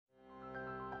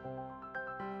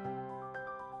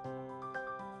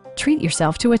Treat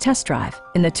yourself to a test drive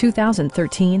in the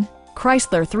 2013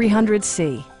 Chrysler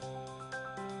 300C.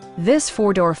 This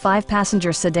four-door,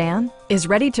 five-passenger sedan is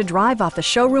ready to drive off the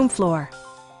showroom floor.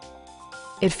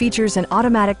 It features an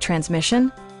automatic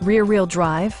transmission, rear-wheel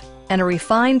drive, and a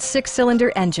refined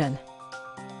six-cylinder engine.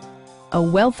 A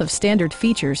wealth of standard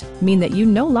features mean that you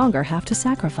no longer have to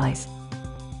sacrifice,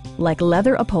 like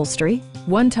leather upholstery,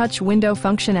 one-touch window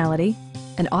functionality,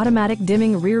 an automatic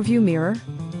dimming rear-view mirror,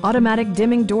 automatic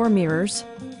dimming door mirrors,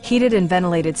 heated and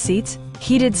ventilated seats,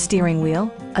 heated steering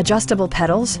wheel, adjustable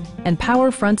pedals, and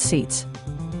power front seats.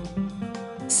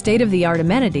 State-of-the-art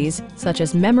amenities such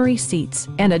as memory seats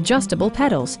and adjustable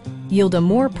pedals yield a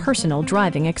more personal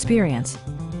driving experience.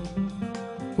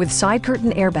 With side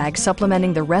curtain airbags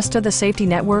supplementing the rest of the safety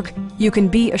network, you can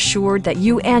be assured that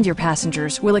you and your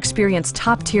passengers will experience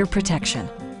top-tier protection.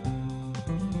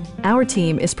 Our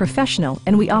team is professional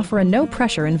and we offer a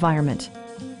no-pressure environment.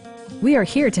 We are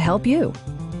here to help you.